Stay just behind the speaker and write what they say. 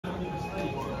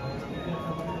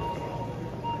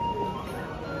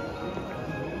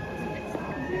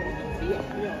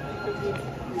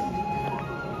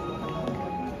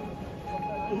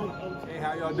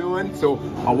y'all doing? So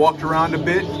I walked around a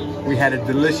bit. We had a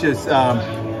delicious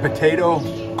potato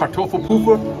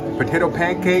Kartoffelpuffer, potato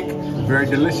pancake, very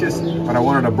delicious. But I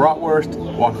wanted a bratwurst.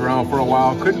 Walked around for a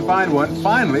while, couldn't find one.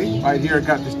 Finally, right here, I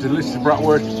got this delicious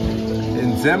bratwurst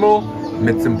in Zemmel,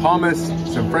 with some hummus,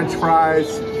 some French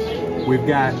fries. We've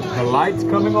got the lights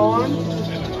coming on.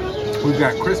 We've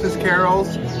got Christmas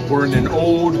carols. We're in an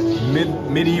old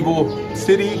medieval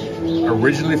city,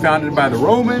 originally founded by the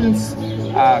Romans.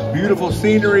 Beautiful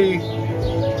scenery,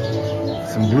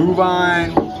 some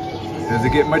glühwein. Does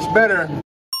it get much better?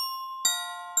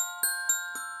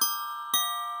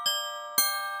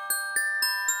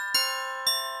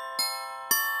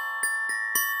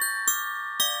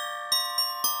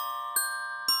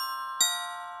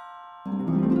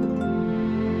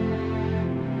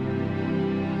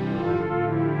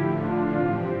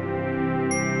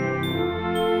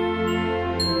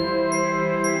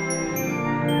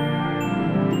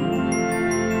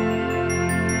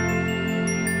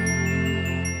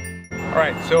 All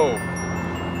right, so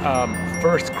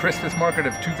first Christmas market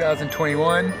of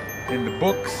 2021 in the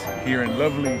books here in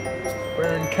lovely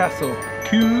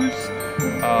Bernkastel-Kues.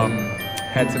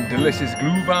 Had some delicious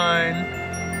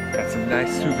glühwein, got some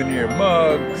nice souvenir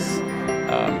mugs,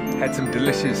 had some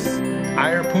delicious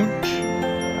eierpunch,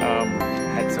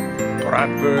 had some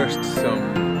bratwurst,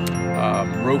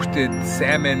 some roasted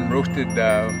salmon, roasted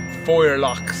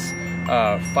Feuerlachs,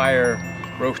 fire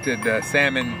roasted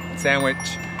salmon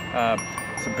sandwich.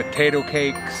 Some potato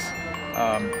cakes,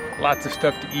 lots of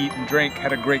stuff to eat and drink.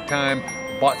 Had a great time,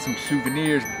 bought some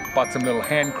souvenirs, bought some little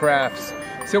handcrafts,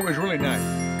 so it was really nice.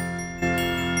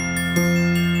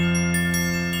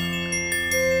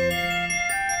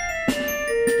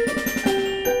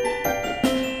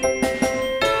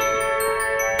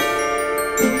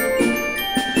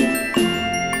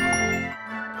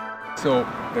 So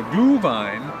the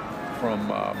glühwein,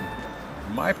 from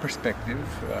my perspective,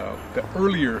 the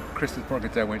earlier Christmas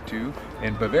markets I went to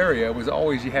in Bavaria was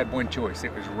always you had one choice,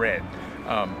 it was red.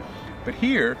 But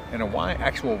here in a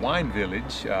actual wine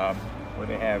village, where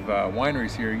they have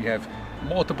wineries here, you have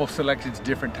multiple selections,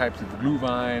 different types of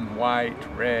glühwein,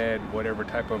 white, red, whatever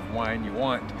type of wine you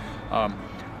want.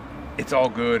 It's all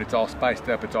good, it's all spiced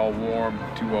up, it's all warm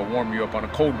to warm you up on a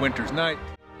cold winter's night.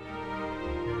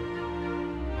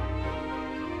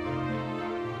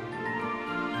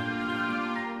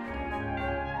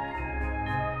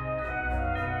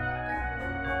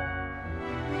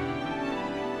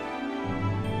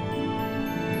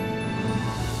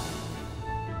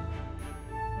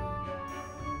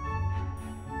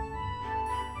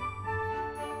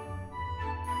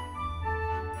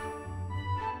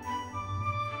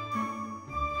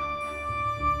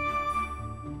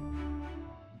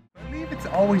 It's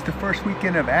always the first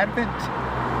weekend of Advent,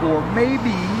 or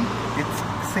maybe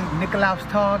it's St.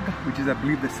 Nikolaustag, which is I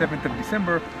believe the 7th of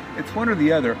December. It's one or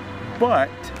the other, but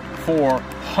for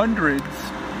hundreds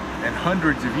and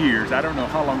hundreds of years, I don't know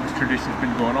how long this tradition has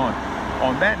been going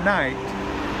on that night,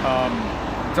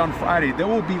 it's on Friday, there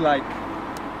will be like,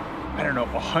 I don't know,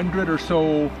 100 or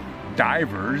so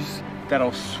divers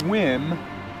that'll swim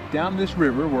down this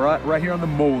river. We're right here on the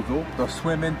Mosel. They'll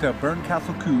swim into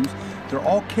Bernkastel-Kues. They're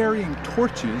all carrying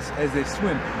torches as they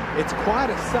swim. It's quite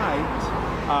a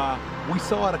sight. We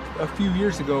saw it a few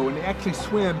years ago, and they actually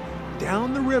swim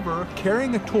down the river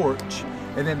carrying a torch,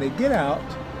 and then they get out,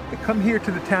 they come here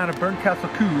to the town of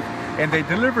Bernkastel-Kues, and they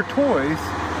deliver toys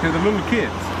to the little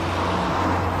kids.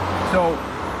 So,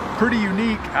 pretty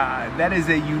unique. That is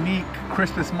a unique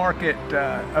Christmas market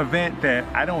event that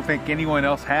I don't think anyone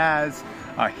else has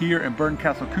here in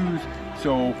Bernkastel-Kues.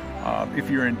 So if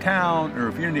you're in town or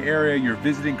if you're in the area, you're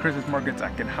visiting Christmas markets, I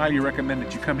can highly recommend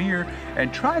that you come here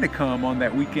and try to come on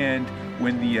that weekend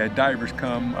when the divers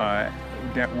come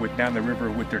down the river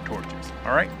with their torches.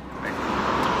 All right?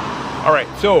 All right,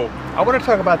 so I want to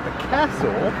talk about the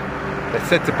castle that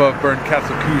sits above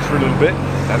Bernkastel-Kues for a little bit.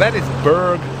 Now that is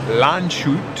Burg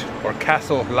Landshut, or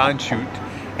Castle Landshut,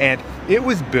 and it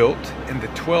was built in the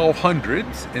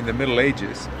 1200s, in the Middle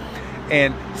Ages.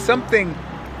 And something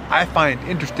I find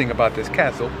interesting about this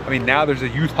castle, I mean, now there's a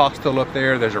youth hostel up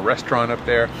there, there's a restaurant up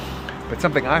there, but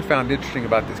something I found interesting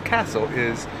about this castle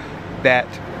is that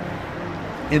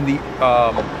in the,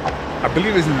 I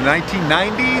believe it was in the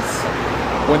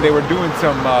 1990s, when they were doing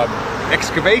some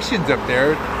excavations up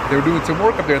there, they were doing some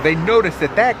work up there, they noticed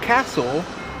that that castle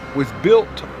was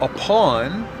built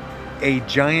upon a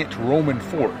giant Roman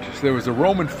fort. So there was a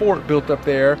Roman fort built up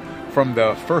there from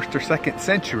the 1st or 2nd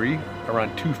century,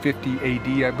 around 250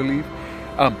 AD, I believe.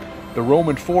 The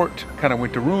Roman fort kind of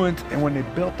went to ruins, and when they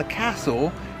built the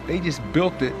castle, they just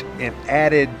built it and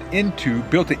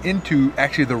built it into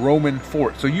actually the Roman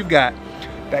fort. So you've got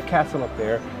that castle up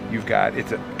there.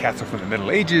 It's a castle from the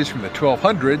Middle Ages, from the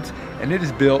 1200s, and it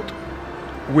is built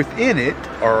within it,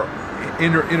 or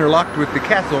interlocked with the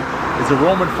castle, is a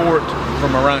Roman fort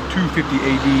from around 250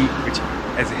 AD, which,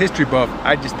 as a history buff,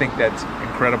 I just think that's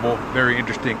incredible, very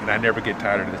interesting, and I never get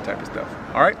tired of this type of stuff.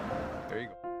 All right, there you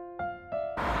go.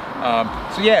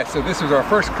 So this was our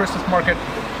first Christmas market.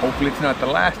 Hopefully it's not the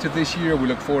last of this year. We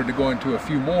look forward to going to a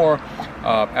few more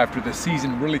after the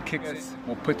season really kicks in.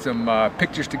 We'll put some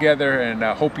pictures together, and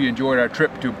I hope you enjoyed our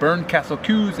trip to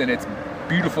Bernkastel-Kues and its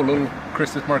beautiful little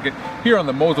Christmas market here on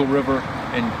the Mosel River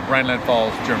in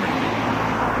Rhineland-Pfalz, Germany.